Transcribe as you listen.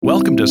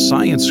Welcome to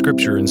Science,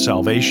 Scripture, and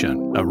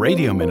Salvation, a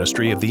radio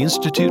ministry of the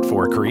Institute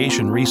for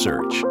Creation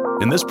Research.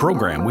 In this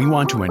program, we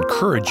want to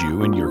encourage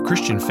you in your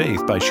Christian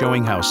faith by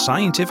showing how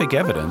scientific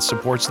evidence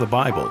supports the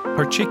Bible,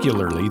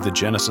 particularly the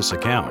Genesis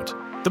account.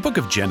 The book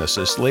of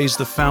Genesis lays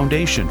the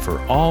foundation for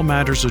all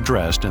matters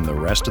addressed in the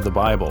rest of the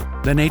Bible: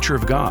 the nature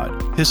of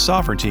God, His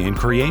sovereignty in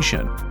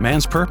creation,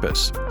 man's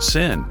purpose,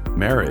 sin,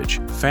 marriage,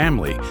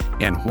 family,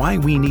 and why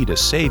we need a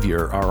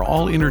Savior are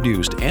all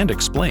introduced and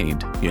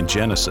explained in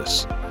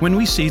Genesis. When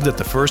we see that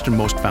the first and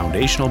most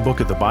foundational book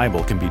of the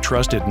Bible can be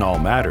trusted in all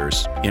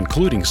matters,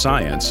 including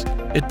science,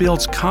 it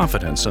builds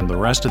confidence in the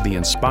rest of the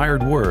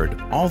inspired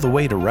Word all the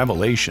way to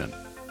Revelation.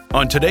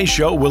 On today's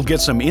show, we'll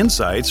get some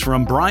insights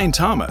from Brian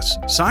Thomas,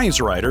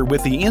 science writer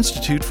with the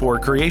Institute for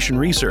Creation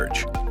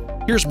Research.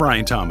 Here's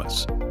Brian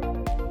Thomas.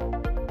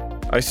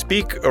 I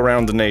speak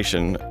around the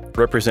nation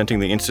representing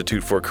the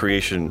Institute for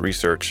Creation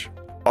Research,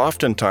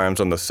 oftentimes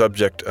on the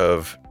subject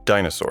of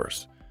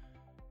dinosaurs.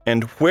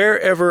 And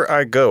wherever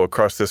I go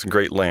across this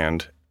great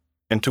land,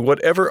 and to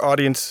whatever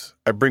audience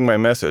I bring my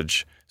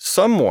message,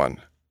 someone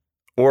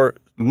or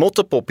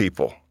multiple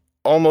people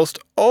almost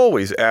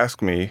always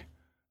ask me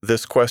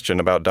this question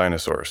about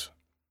dinosaurs.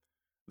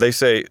 They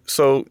say,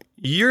 so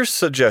you're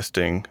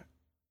suggesting,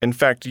 in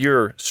fact,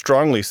 you're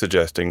strongly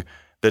suggesting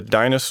that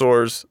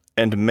dinosaurs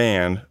and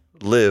man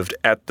lived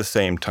at the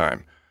same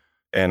time.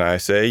 And I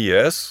say,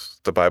 yes,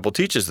 the Bible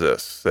teaches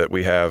this, that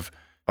we have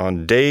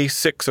on day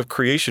 6 of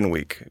creation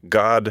week,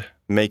 God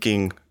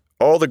making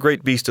all the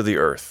great beasts of the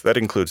earth. That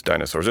includes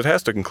dinosaurs. It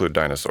has to include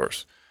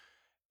dinosaurs.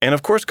 And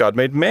of course, God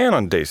made man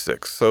on day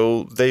 6,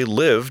 so they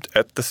lived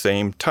at the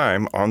same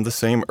time on the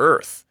same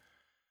earth.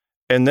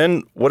 And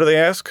then what do they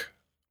ask?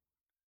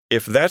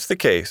 If that's the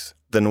case,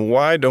 then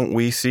why don't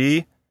we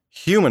see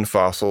human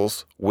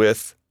fossils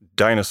with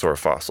dinosaur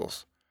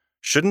fossils?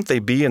 Shouldn't they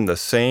be in the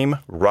same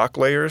rock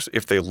layers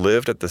if they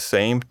lived at the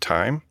same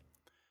time?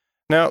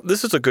 Now,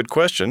 this is a good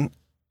question,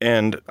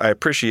 and I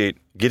appreciate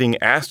getting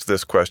asked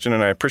this question,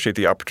 and I appreciate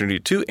the opportunity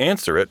to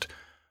answer it.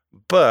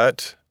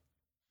 But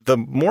the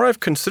more I've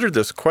considered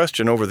this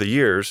question over the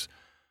years,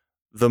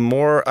 the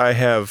more I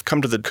have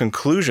come to the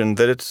conclusion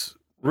that it's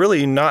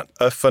really not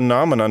a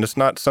phenomenon. It's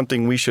not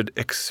something we should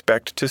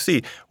expect to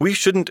see. We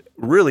shouldn't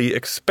really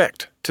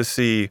expect to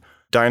see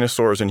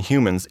dinosaurs and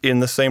humans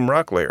in the same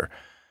rock layer.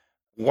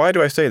 Why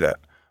do I say that?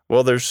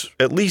 Well, there's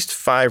at least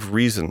 5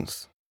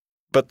 reasons.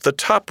 But the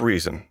top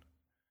reason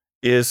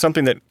is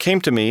something that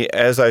came to me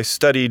as I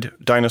studied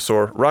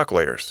dinosaur rock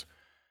layers.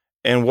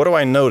 And what do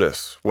I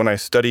notice when I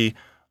study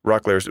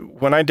rock layers?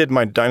 When I did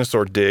my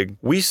dinosaur dig,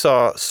 we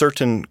saw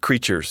certain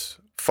creatures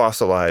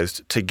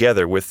fossilized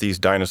together with these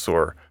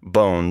dinosaur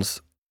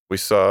bones. We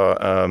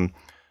saw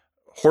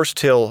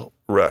horsetail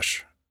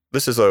rush.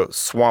 This is a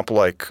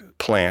swamp-like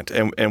plant.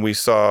 And we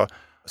saw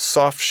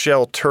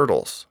soft-shell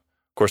turtles.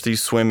 Of course,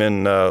 these swim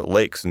in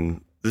lakes,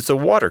 and it's a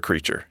water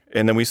creature.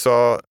 And then we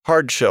saw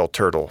hard-shell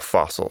turtle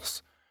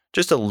fossils.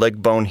 Just a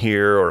leg bone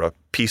here or a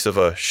piece of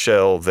a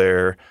shell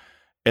there.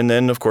 And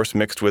then, of course,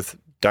 mixed with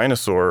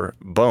dinosaur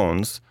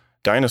bones,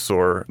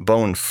 dinosaur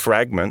bone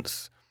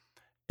fragments.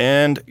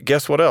 And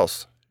guess what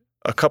else?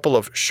 A couple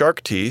of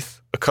shark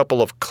teeth, a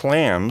couple of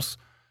clams,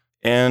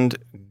 and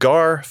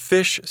gar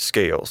fish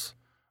scales,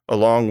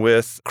 along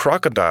with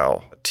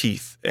crocodile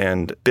teeth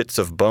and bits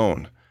of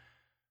bone.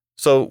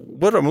 So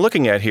what I'm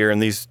looking at here in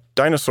these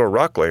dinosaur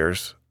rock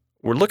layers,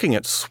 we're looking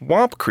at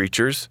swamp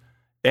creatures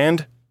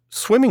and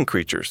swimming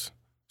creatures.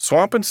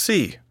 Swamp and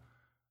sea,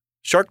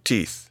 shark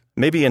teeth,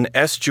 maybe an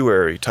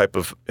estuary type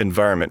of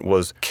environment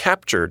was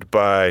captured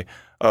by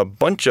a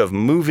bunch of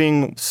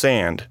moving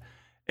sand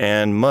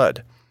and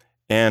mud.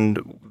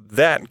 And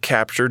that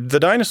captured the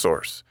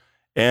dinosaurs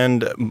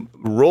and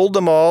rolled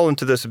them all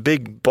into this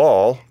big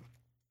ball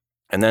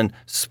and then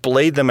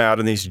splayed them out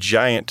in these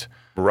giant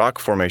rock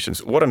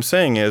formations. What I'm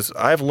saying is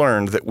I've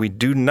learned that we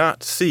do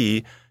not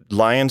see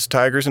lions,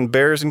 tigers, and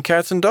bears and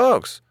cats and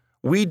dogs.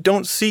 We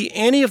don't see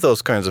any of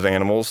those kinds of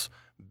animals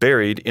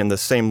buried in the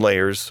same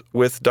layers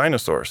with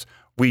dinosaurs.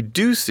 We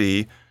do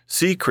see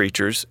sea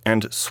creatures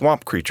and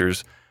swamp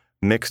creatures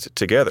mixed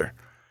together.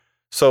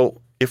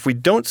 So if we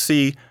don't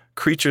see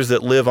creatures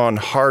that live on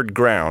hard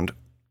ground,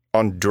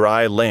 on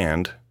dry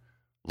land,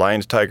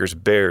 lions, tigers,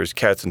 bears,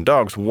 cats, and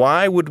dogs,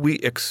 why would we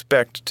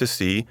expect to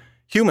see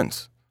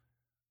humans?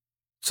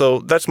 So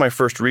that's my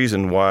first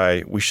reason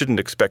why we shouldn't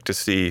expect to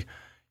see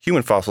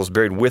human fossils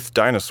buried with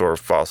dinosaur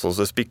fossils,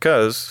 is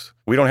because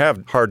we don't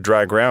have hard,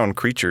 dry ground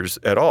creatures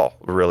at all,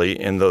 really,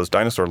 in those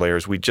dinosaur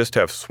layers. We just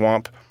have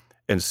swamp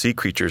and sea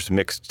creatures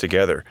mixed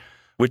together,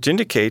 which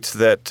indicates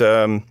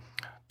that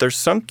there's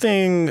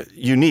something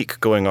unique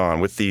going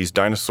on with these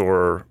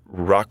dinosaur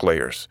rock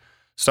layers,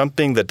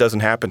 something that doesn't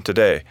happen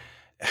today.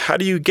 How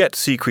do you get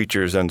sea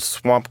creatures and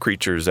swamp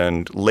creatures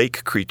and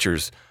lake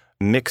creatures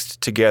mixed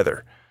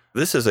together?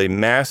 This is a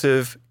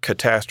massive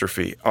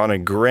catastrophe on a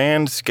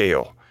grand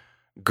scale,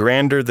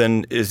 grander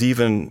than is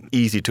even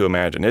easy to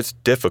imagine. It's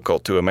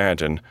difficult to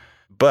imagine.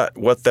 But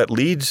what that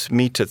leads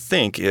me to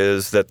think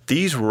is that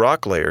these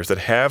rock layers that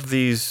have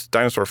these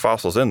dinosaur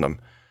fossils in them,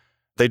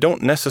 they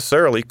don't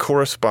necessarily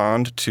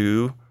correspond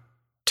to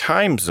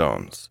time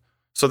zones.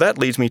 So that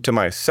leads me to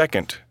my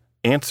second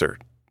answer,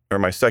 or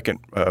my second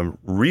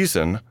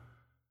reason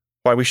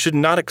why we should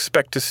not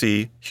expect to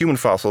see human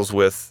fossils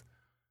with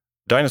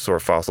dinosaur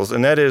fossils,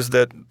 and that is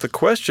that the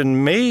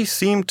question may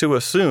seem to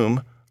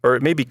assume, or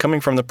it may be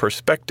coming from the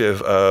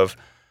perspective of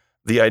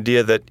the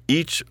idea that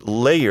each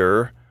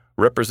layer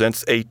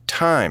represents a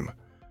time.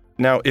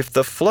 Now, if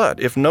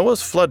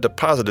Noah's flood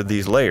deposited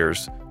these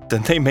layers,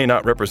 then they may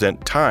not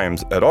represent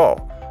times at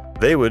all.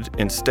 They would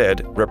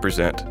instead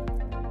represent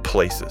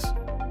places.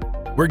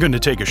 We're going to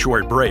take a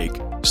short break.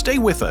 Stay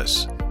with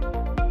us.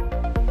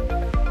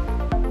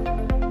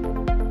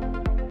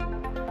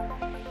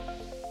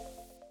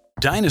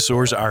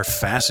 Dinosaurs are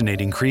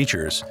fascinating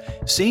creatures.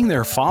 Seeing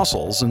their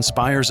fossils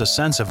inspires a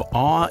sense of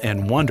awe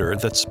and wonder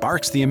that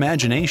sparks the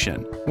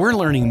imagination. We're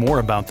learning more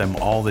about them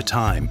all the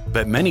time,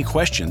 but many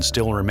questions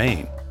still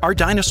remain. Are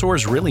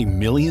dinosaurs really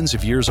millions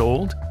of years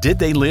old? Did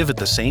they live at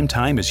the same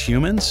time as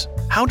humans?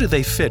 How do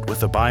they fit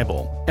with the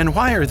Bible? And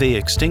why are they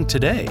extinct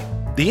today?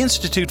 The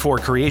Institute for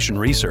Creation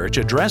Research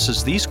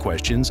addresses these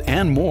questions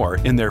and more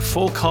in their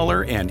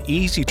full-color and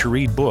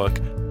easy-to-read book,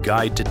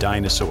 Guide to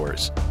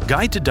Dinosaurs.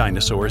 Guide to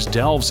Dinosaurs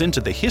delves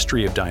into the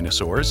history of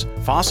dinosaurs,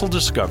 fossil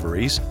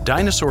discoveries,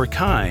 dinosaur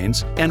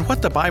kinds, and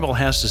what the Bible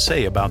has to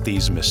say about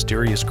these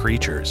mysterious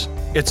creatures.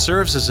 It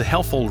serves as a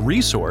helpful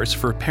resource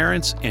for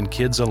parents and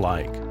kids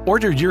alike.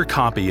 Order your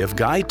copy of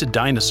Guide to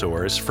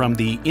Dinosaurs from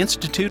the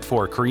Institute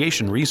for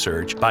Creation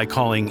Research by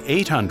calling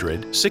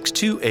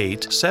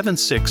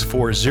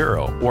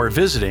 800-628-7640 or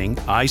visiting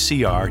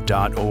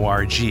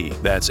icr.org.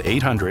 That's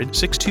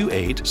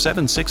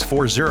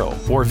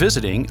 800-628-7640 or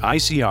visiting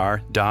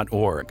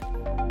icr.org.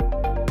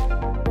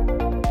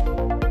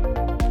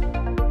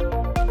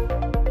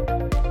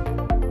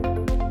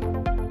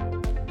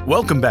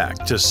 Welcome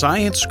back to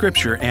Science,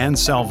 Scripture, and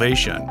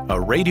Salvation, a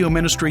radio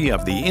ministry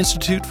of the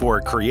Institute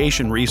for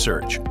Creation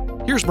Research.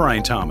 Here's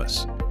Brian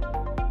Thomas.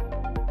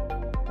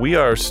 We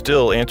are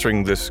still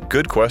answering this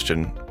good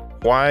question: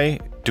 why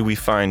do we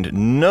find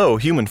no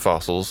human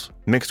fossils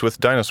mixed with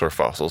dinosaur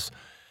fossils?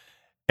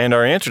 And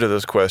our answer to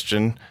this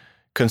question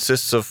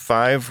consists of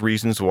 5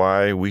 reasons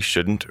why we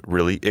shouldn't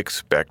really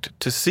expect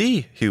to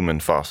see human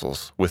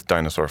fossils with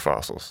dinosaur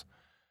fossils.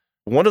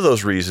 One of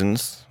those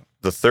reasons,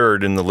 the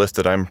third in the list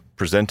that I'm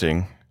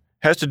presenting,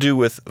 has to do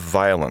with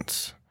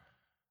violence.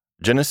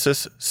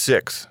 Genesis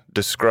 6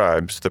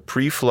 describes the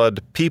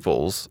pre-flood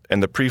peoples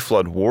and the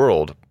pre-flood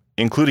world,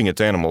 including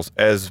its animals,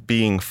 as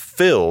being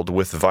filled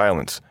with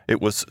violence. It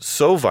was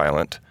so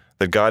violent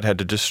that God had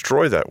to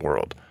destroy that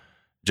world.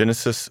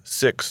 Genesis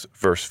 6,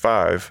 verse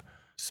 5,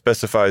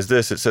 specifies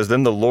this. It says,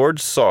 "Then the Lord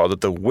saw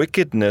that the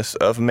wickedness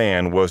of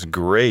man was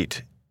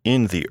great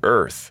in the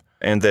earth,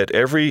 and that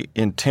every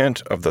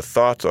intent of the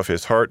thoughts of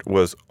his heart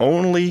was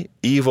only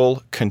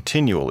evil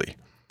continually."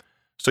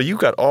 So you've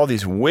got all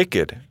these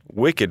wicked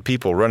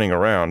people running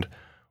around.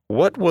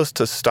 What was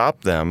to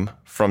stop them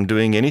from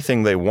doing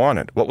anything they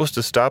wanted? What was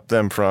to stop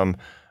them from,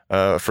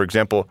 for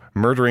example,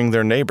 murdering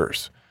their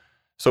neighbors?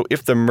 So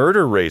if the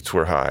murder rates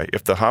were high,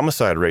 if the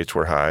homicide rates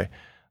were high,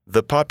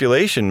 the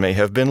population may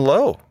have been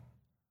low.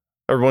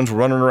 Everyone's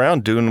running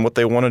around doing what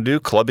they want to do,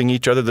 clubbing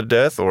each other to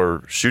death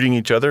or shooting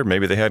each other.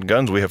 Maybe they had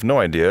guns. We have no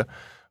idea.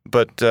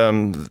 But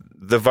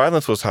the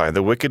violence was high.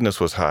 The wickedness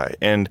was high.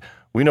 And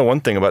we know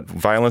one thing about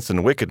violence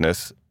and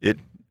wickedness: it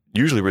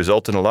usually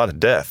results in a lot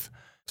of death.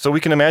 So we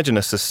can imagine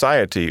a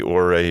society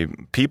or a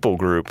people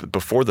group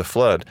before the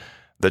flood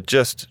that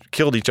just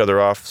killed each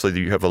other off so that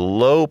you have a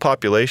low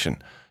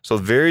population. So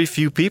very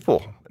few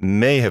people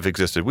may have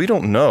existed. We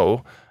don't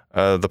know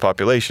the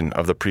population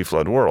of the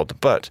pre-flood world,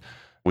 but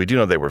we do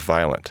know they were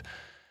violent.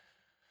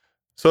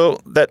 So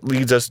that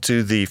leads us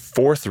to the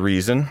fourth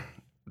reason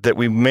that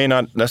we may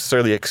not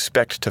necessarily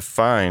expect to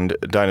find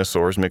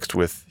dinosaurs mixed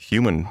with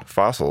human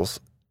fossils,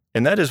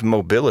 and that is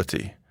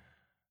mobility.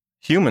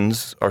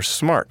 Humans are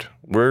smart.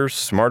 We're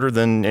smarter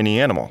than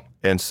any animal.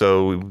 And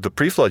so the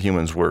pre-flood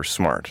humans were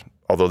smart.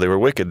 Although they were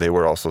wicked, they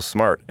were also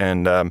smart.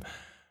 And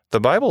the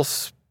Bible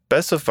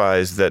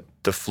specifies that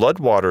the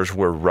floodwaters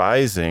were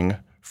rising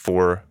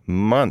for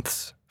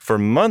months. For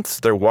months,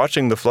 they're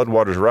watching the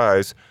floodwaters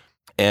rise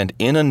and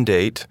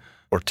inundate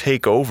or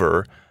take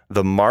over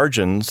the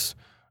margins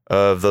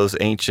of those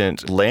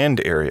ancient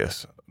land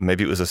areas.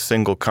 Maybe it was a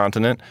single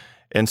continent.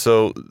 And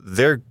so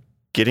they're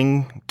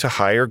getting to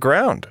higher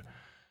ground.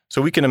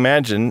 So we can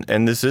imagine,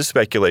 and this is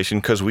speculation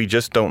because we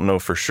just don't know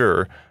for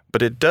sure,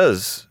 but it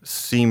does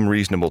seem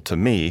reasonable to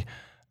me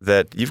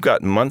that you've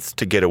got months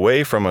to get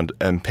away from an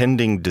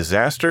impending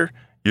disaster.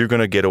 You're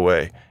going to get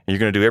away. You're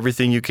going to do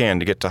everything you can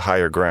to get to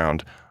higher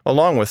ground,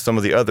 along with some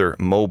of the other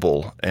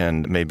mobile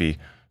and maybe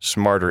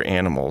smarter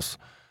animals.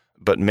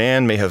 But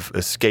man may have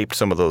escaped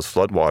some of those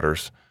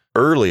floodwaters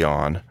early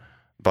on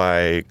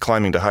by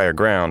climbing to higher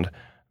ground.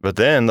 But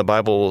then the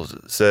Bible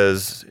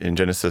says in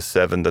Genesis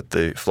 7 that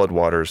the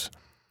floodwaters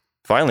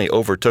finally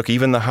overtook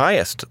even the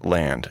highest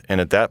land. And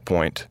at that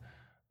point,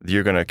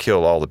 you're going to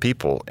kill all the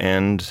people,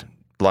 and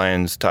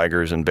lions,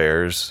 tigers, and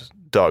bears,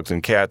 dogs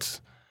and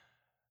cats.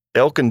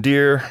 elk and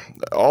deer,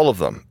 all of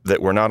them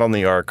that were not on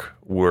the ark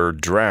were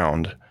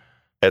drowned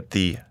at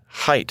the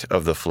height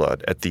of the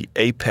flood, at the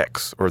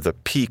apex or the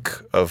peak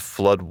of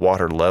flood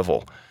water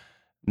level.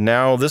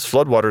 Now, this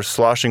flood water is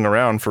sloshing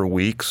around for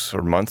weeks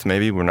or months,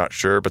 maybe, we're not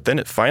sure, but then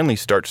it finally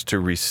starts to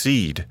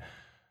recede,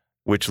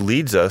 which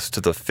leads us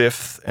to the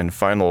fifth and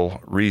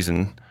final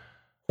reason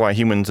why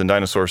humans and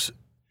dinosaurs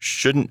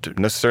shouldn't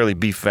necessarily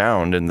be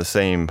found in the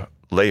same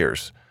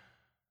layers.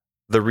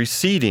 The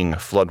receding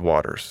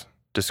floodwaters,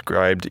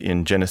 described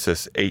in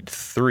Genesis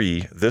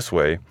 8:3 this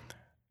way,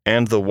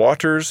 "And the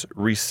waters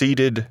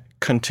receded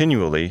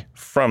continually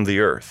from the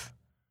earth.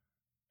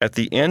 At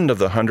the end of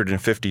the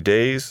 150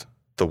 days,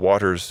 the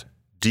waters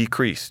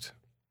decreased."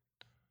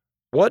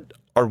 What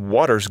are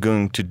waters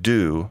going to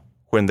do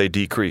when they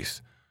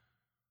decrease?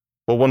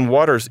 Well, when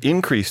waters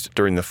increased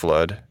during the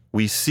flood,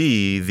 we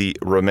see the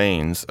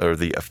remains or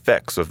the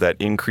effects of that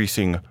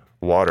increasing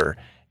water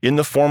in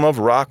the form of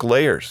rock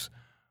layers.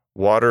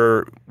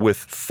 Water with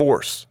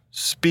force,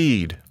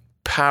 speed,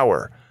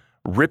 power,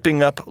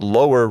 ripping up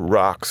lower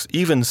rocks,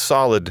 even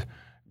solid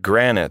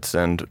granites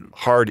and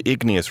hard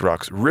igneous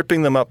rocks,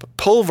 ripping them up,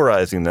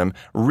 pulverizing them,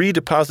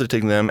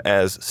 redepositing them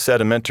as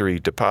sedimentary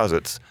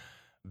deposits,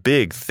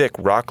 big, thick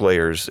rock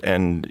layers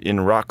and in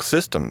rock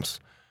systems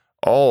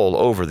all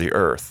over the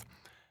earth.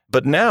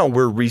 But now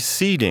we're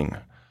receding.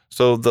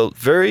 So the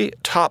very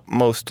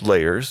topmost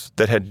layers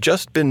that had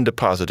just been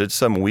deposited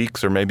some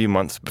weeks or maybe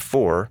months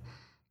before,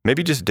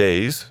 maybe just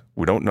days,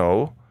 we don't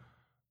know,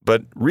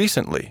 but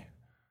recently,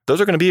 those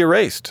are going to be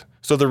erased.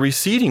 So the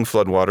receding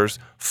floodwaters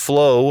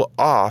flow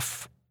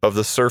off of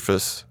the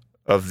surface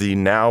of the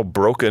now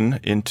broken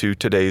into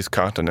today's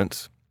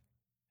continents,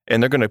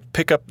 and they're going to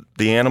pick up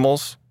the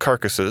animals'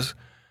 carcasses,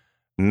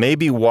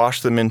 maybe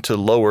wash them into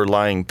lower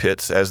lying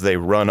pits as they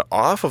run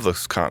off of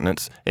those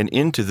continents and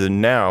into the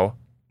now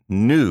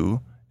new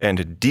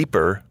and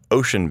deeper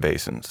ocean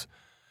basins.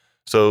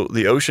 So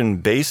the ocean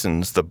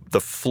basins,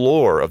 the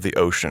floor of the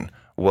ocean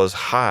was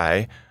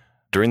high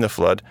during the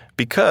flood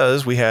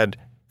because we had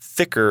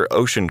thicker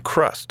ocean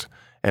crust.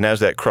 And as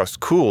that crust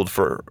cooled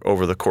for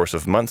over the course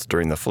of months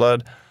during the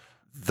flood,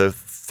 the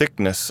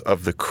thickness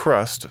of the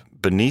crust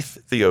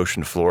beneath the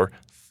ocean floor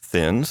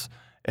thins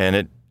and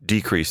it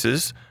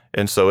decreases,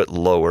 and so it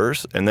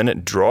lowers, and then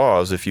it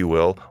draws, if you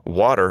will,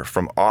 water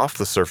from off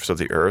the surface of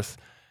the earth,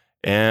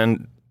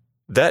 and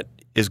that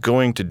is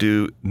going to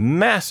do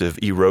massive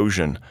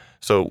erosion.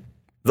 So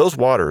those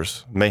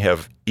waters may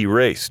have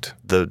erased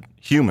the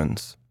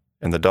humans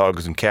and the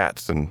dogs and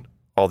cats and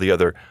all the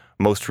other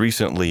most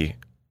recently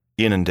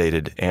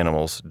inundated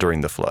animals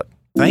during the flood.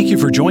 Thank you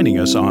for joining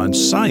us on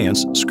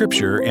Science,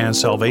 Scripture, and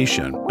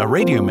Salvation, a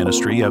radio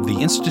ministry of the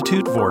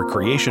Institute for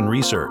Creation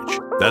Research.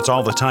 That's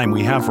all the time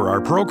we have for our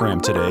program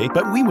today,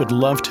 but we would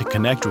love to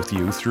connect with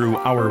you through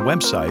our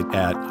website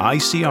at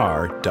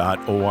icr.org.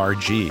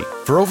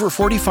 For over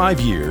 45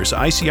 years,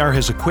 ICR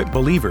has equipped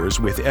believers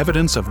with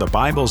evidence of the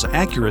Bible's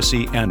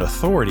accuracy and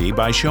authority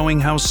by showing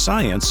how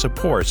science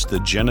supports the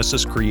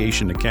Genesis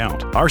creation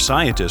account. Our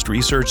scientists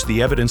research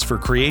the evidence for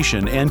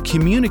creation and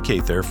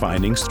communicate their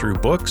findings through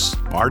books,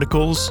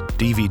 articles,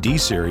 DVD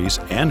series,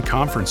 and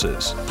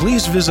conferences.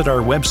 Please visit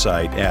our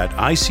website at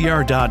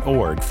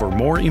icr.org for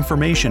more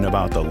information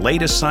about the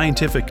latest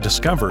scientific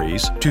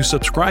discoveries, to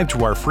subscribe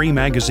to our free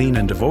magazine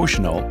and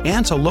devotional,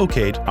 and to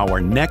locate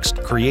our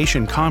next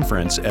creation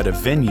conference at a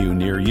venue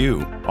near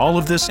you. All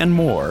of this and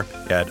more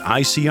at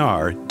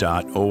icr.org.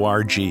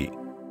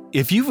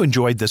 If you've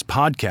enjoyed this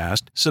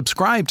podcast,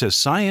 subscribe to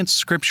Science,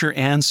 Scripture,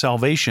 and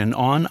Salvation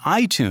on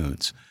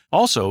iTunes.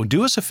 Also,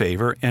 do us a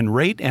favor and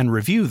rate and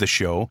review the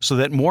show so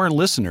that more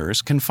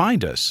listeners can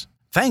find us.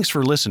 Thanks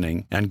for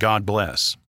listening, and God bless.